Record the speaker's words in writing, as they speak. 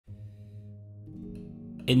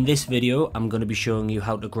In this video, I'm going to be showing you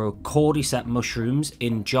how to grow Cordyceps mushrooms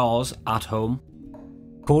in jars at home.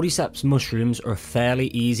 Cordyceps mushrooms are a fairly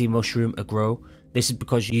easy mushroom to grow. This is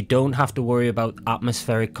because you don't have to worry about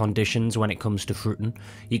atmospheric conditions when it comes to fruiting.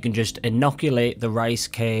 You can just inoculate the rice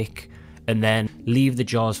cake and then leave the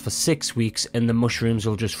jars for 6 weeks and the mushrooms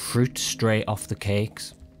will just fruit straight off the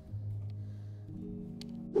cakes.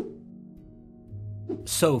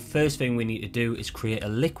 So first thing we need to do is create a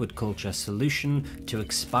liquid culture solution to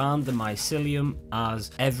expand the mycelium,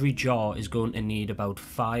 as every jar is going to need about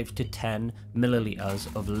 5 to 10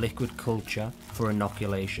 milliliters of liquid culture for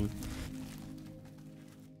inoculation.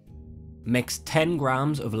 Mix 10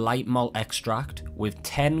 grams of light malt extract with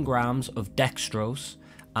 10 grams of dextrose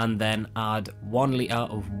and then add 1 litre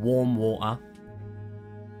of warm water.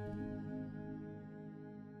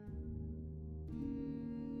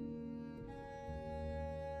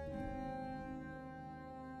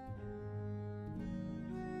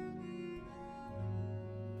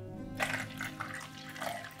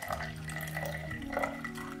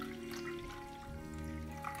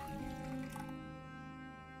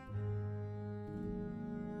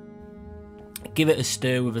 Give it a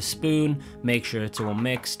stir with a spoon, make sure it's all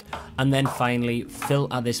mixed, and then finally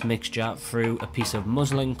filter this mixture through a piece of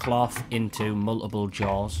muslin cloth into multiple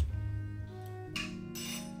jars.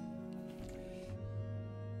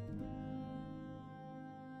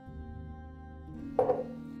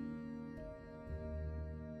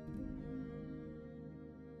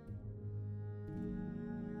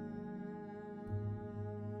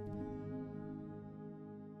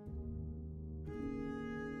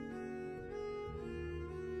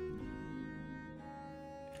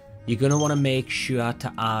 You're going to want to make sure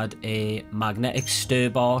to add a magnetic stir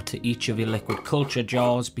bar to each of your liquid culture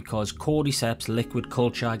jars, because Cordyceps liquid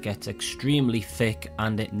culture gets extremely thick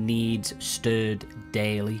and it needs stirred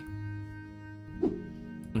daily.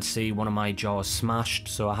 You can see one of my jars smashed,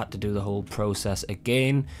 so I had to do the whole process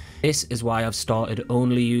again. This is why I've started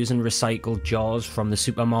only using recycled jars from the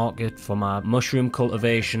supermarket for my mushroom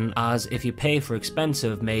cultivation, as if you pay for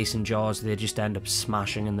expensive mason jars they just end up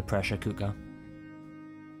smashing in the pressure cooker.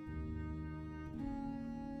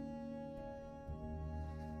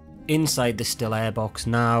 Inside the still air box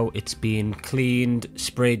now, it's been cleaned,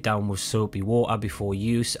 sprayed down with soapy water before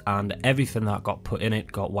use, and everything that got put in it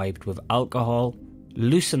got wiped with alcohol.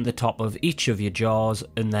 Loosen the top of each of your jars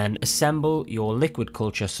and then assemble your liquid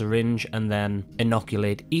culture syringe and then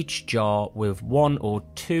inoculate each jar with 1 or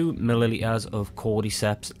 2 milliliters of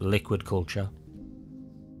Cordyceps liquid culture.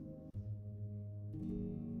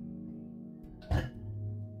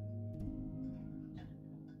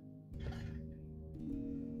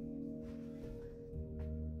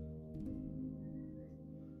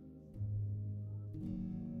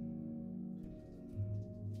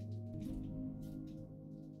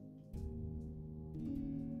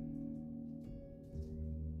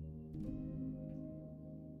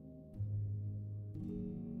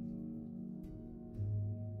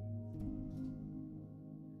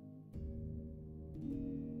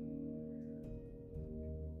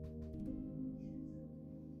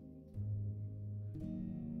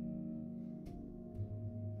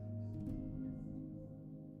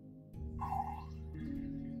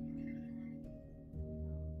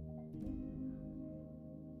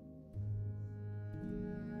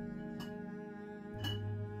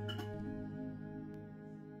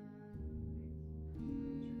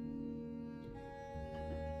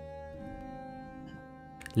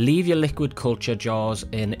 Leave your liquid culture jars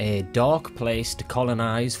in a dark place to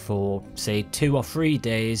colonize for say 2 or 3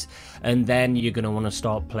 days, and then you're going to want to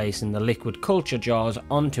start placing the liquid culture jars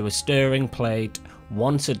onto a stirring plate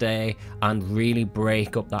once a day and really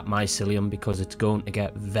break up that mycelium, because it's going to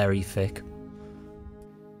get very thick.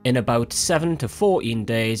 In about 7 to 14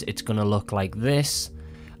 days it's going to look like this,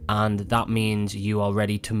 and that means you are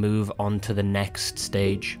ready to move on to the next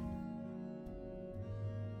stage.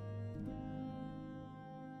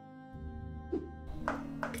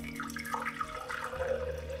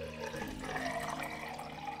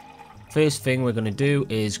 First thing we're going to do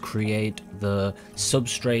is create the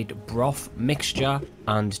substrate broth mixture,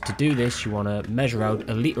 and to do this you want to measure out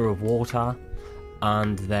 1 litre of water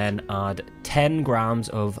and then add 10 grams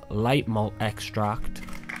of light malt extract,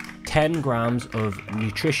 10 grams of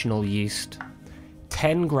nutritional yeast,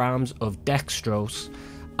 10 grams of dextrose,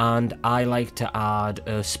 and I like to add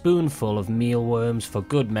a spoonful of mealworms for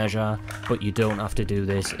good measure, but you don't have to do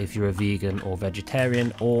this if you're a vegan or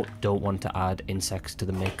vegetarian or don't want to add insects to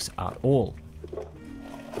the mix at all.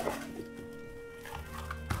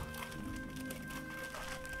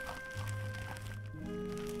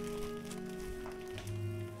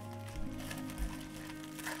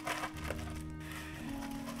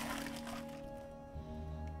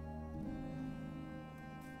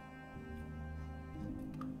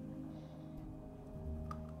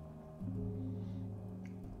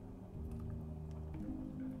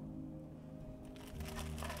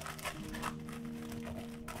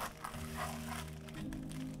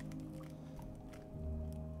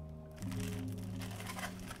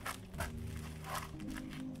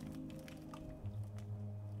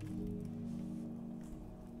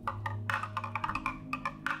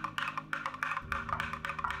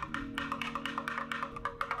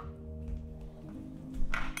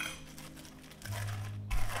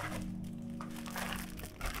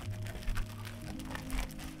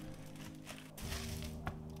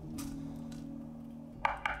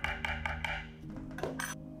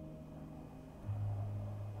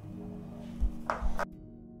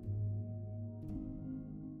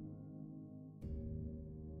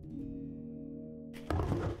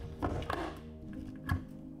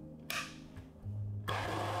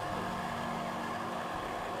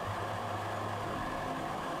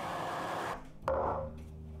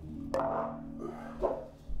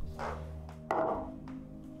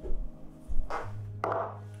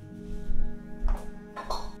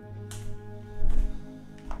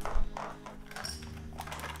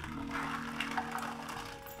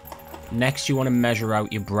 next you want to measure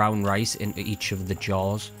out your brown rice into each of the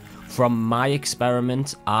jars. From my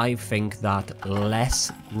experiments, I think that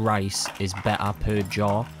less rice is better per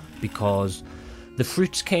jar because the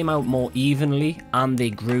fruits came out more evenly and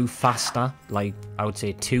they grew faster, like I would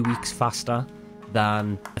say 2 weeks faster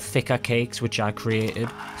than the thicker cakes which I created.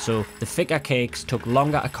 So the thicker cakes took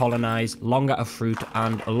longer to colonize, longer to fruit,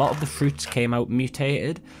 and a lot of the fruits came out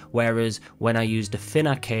mutated, whereas when I used a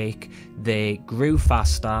thinner cake, they grew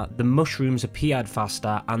faster, the mushrooms appeared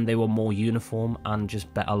faster, and they were more uniform and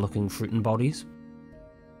just better looking fruiting bodies.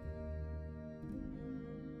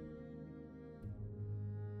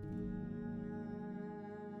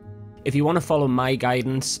 If you want to follow my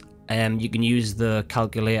guidance, you can use the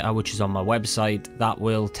calculator which is on my website. That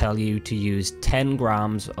will tell you to use 10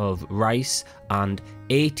 grams of rice and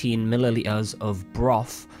 18 milliliters of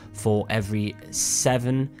broth for every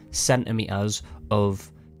 7 centimeters of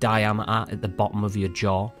diameter at the bottom of your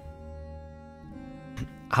jar.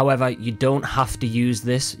 However, you don't have to use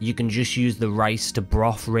this. You can just use the rice to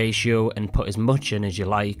broth ratio and put as much in as you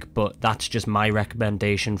like, but that's just my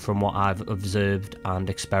recommendation from what I've observed and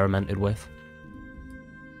experimented with.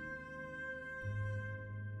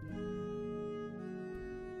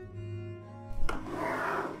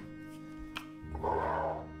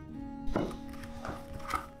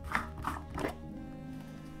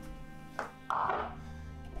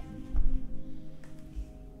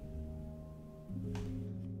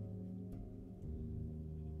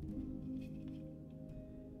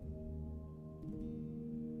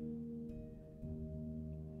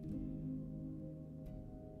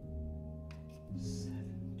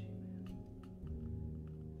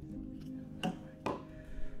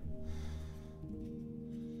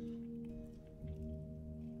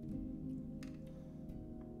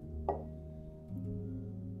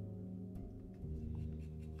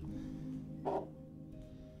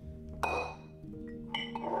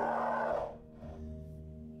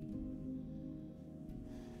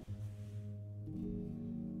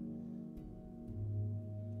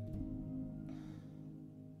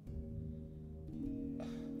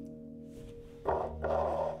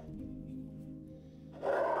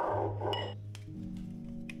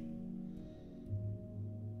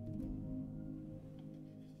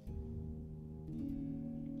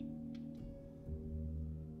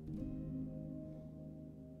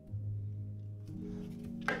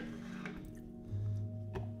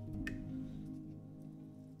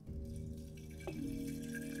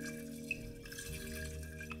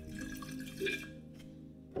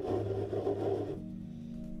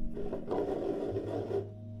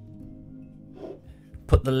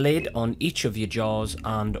 Put the lid on each of your jars,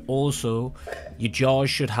 and also your jars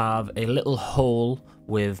should have a little hole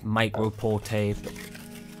with micro pour tape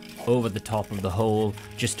over the top of the hole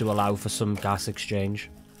just to allow for some gas exchange.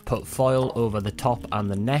 Put foil over the top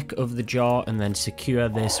and the neck of the jar and then secure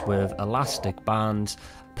this with elastic bands.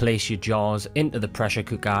 Place your jars into the pressure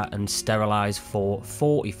cooker and sterilize for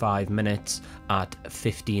 45 minutes at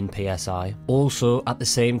 15 psi. Also, at the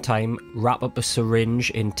same time, wrap up a syringe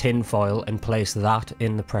in tin foil and place that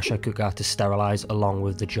in the pressure cooker to sterilize along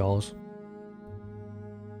with the jars.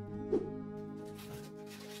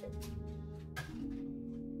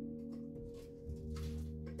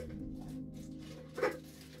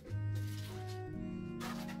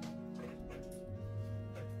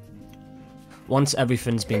 Once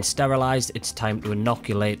everything's been sterilised, it's time to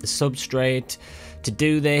inoculate the substrate. To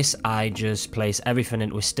do this, I just place everything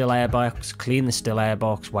into a still air box, clean the still air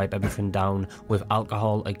box, wipe everything down with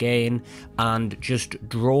alcohol again, and just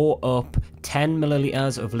draw up 10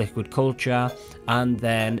 milliliters of liquid culture and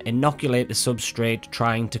then inoculate the substrate,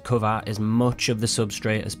 trying to cover as much of the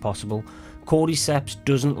substrate as possible. Cordyceps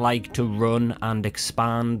doesn't like to run and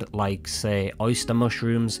expand like, say, oyster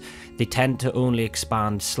mushrooms. They tend to only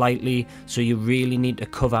expand slightly, so you really need to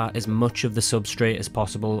cover as much of the substrate as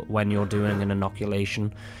possible when you're doing an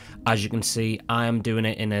inoculation. As you can see, I am doing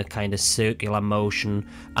it in a kind of circular motion,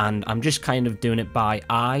 and I'm just kind of doing it by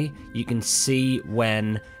eye. You can see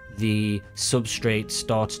when the substrate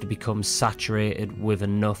starts to become saturated with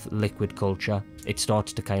enough liquid culture. It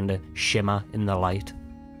starts to kind of shimmer in the light.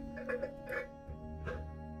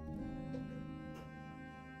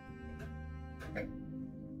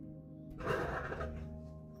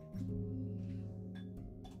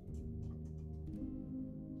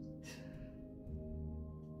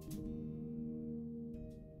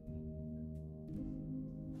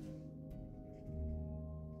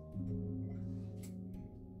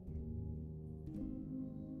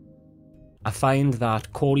 I find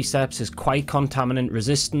that Cordyceps is quite contaminant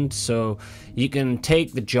resistant, so you can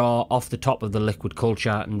take the jar off the top of the liquid culture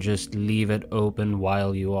and just leave it open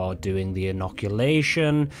while you are doing the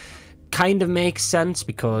inoculation. Kind of makes sense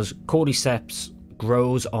because Cordyceps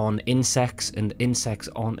grows on insects, and insects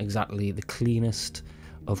aren't exactly the cleanest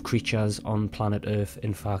of creatures on planet Earth.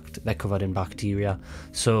 In fact, they're covered in bacteria,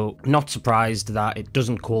 so not surprised that it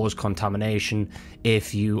doesn't cause contamination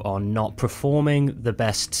if you are not performing the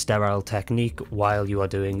best sterile technique while you are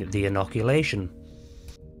doing the inoculation.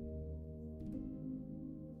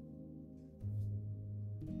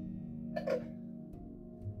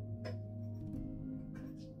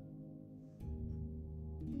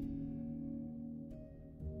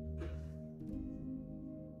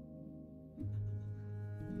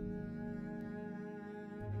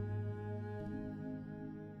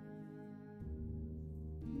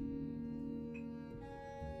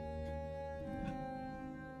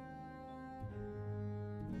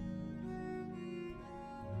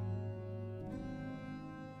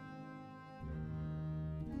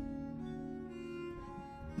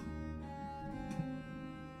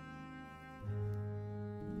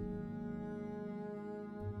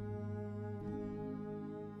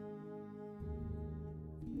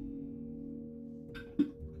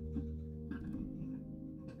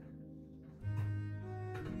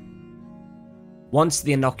 Once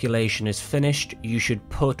the inoculation is finished, you should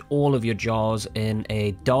put all of your jars in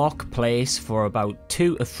a dark place for about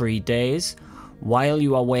 2 or 3 days. While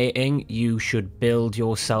you are waiting, you should build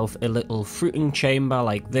yourself a little fruiting chamber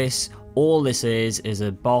like this. All this is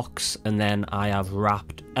a box, and then I have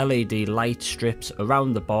wrapped LED light strips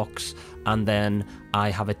around the box, and then I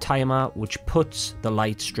have a timer which puts the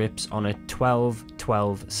light strips on a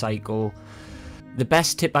 12-12 cycle. The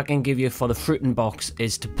best tip I can give you for the fruiting box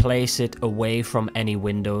is to place it away from any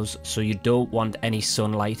windows, so you don't want any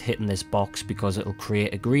sunlight hitting this box because it'll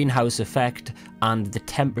create a greenhouse effect and the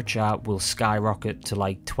temperature will skyrocket to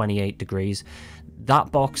like 28 degrees.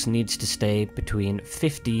 That box needs to stay between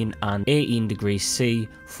 15 and 18 degrees C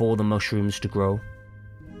for the mushrooms to grow.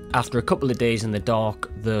 After a couple of days in the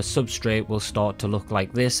dark, the substrate will start to look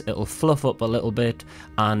like this. It'll fluff up a little bit,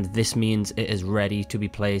 and this means it is ready to be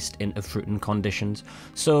placed into fruiting conditions.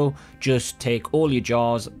 So just take all your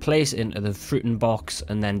jars, place it into the fruiting box,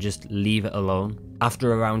 and then just leave it alone.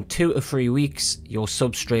 After around 2 or 3 weeks, your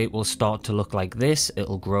substrate will start to look like this.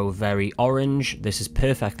 It'll grow very orange. This is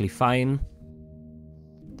perfectly fine.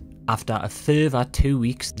 After a further 2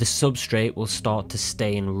 weeks, the substrate will start to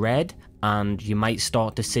stain red, and you might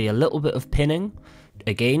start to see a little bit of pinning.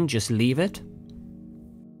 Again, just leave it.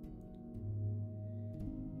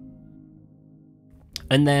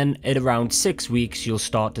 And then at around 6 weeks, you'll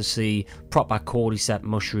start to see proper cordyceps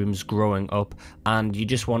mushrooms growing up, and you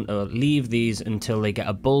just want to leave these until they get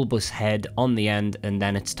a bulbous head on the end, and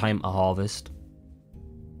then it's time to harvest.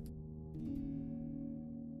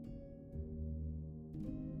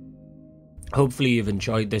 Hopefully you've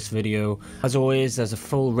enjoyed this video. As always, there's a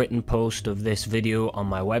full written post of this video on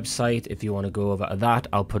my website. If you want to go over to that,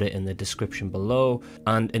 I'll put it in the description below.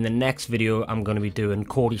 And in the next video, I'm going to be doing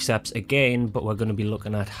cordyceps again, but we're going to be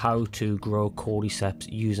looking at how to grow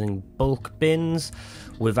cordyceps using bulk bins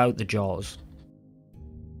without the jars.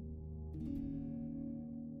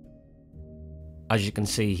 As you can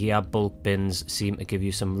see here, bulk bins seem to give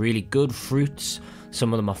you some really good fruits.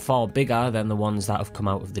 Some of them are far bigger than the ones that have come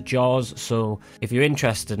out of the jars, so if you're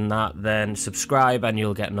interested in that, then subscribe and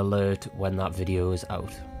you'll get an alert when that video is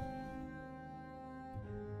out.